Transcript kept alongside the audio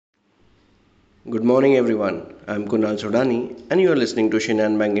Good morning, everyone. I'm Kunal Sodani, and you are listening to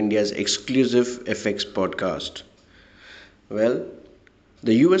Shinhan Bank India's exclusive FX podcast. Well,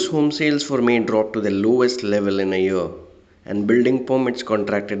 the US home sales for May dropped to the lowest level in a year, and building permits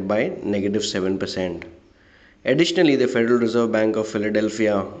contracted by 7%. Additionally, the Federal Reserve Bank of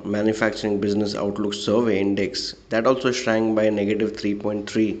Philadelphia Manufacturing Business Outlook Survey Index that also shrank by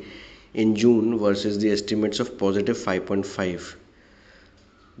 3.3 in June versus the estimates of 5.5.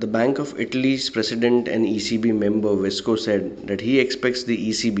 The Bank of Italy's president and ECB member Visco said that he expects the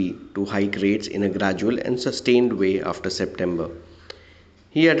ECB to hike rates in a gradual and sustained way after September.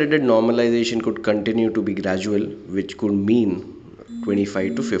 He added that normalization could continue to be gradual, which could mean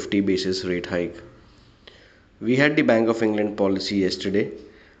 25 to 50 basis rate hike. We had the Bank of England policy yesterday.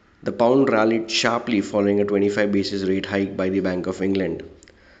 The pound rallied sharply following a 25 basis rate hike by the Bank of England.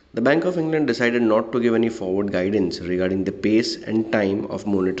 The Bank of England decided not to give any forward guidance regarding the pace and time of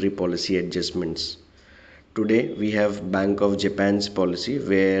monetary policy adjustments. Today, we have Bank of Japan's policy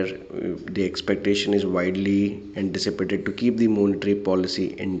where the expectation is widely anticipated to keep the monetary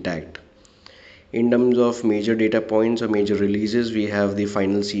policy intact. In terms of major data points or major releases, we have the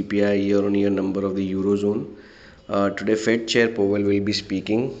final CPI year on year number of the Eurozone. Today, Fed Chair Powell will be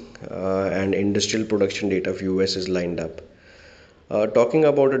speaking, and industrial production data of US is lined up. Talking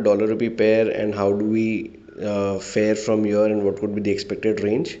about a dollar rupee pair and how do we fare from here and what would be the expected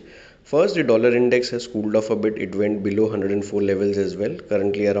range. First, the dollar index has cooled off a bit. It went below 104 levels as well,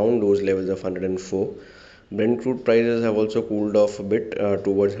 currently around those levels of 104. Brent crude prices have also cooled off a bit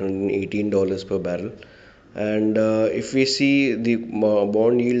towards $118 per barrel. And if we see the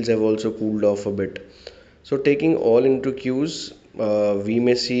bond yields have also cooled off a bit. So taking all into cues, we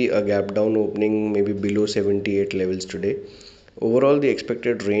may see a gap down opening maybe below 78 levels today. Overall, the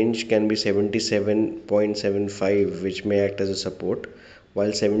expected range can be 77.75, which may act as a support,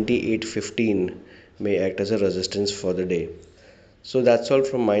 while 78.15 may act as a resistance for the day. So that's all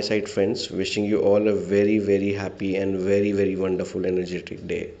from my side, friends. Wishing you all a very, very happy and very, very wonderful, energetic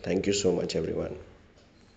day. Thank you so much, everyone.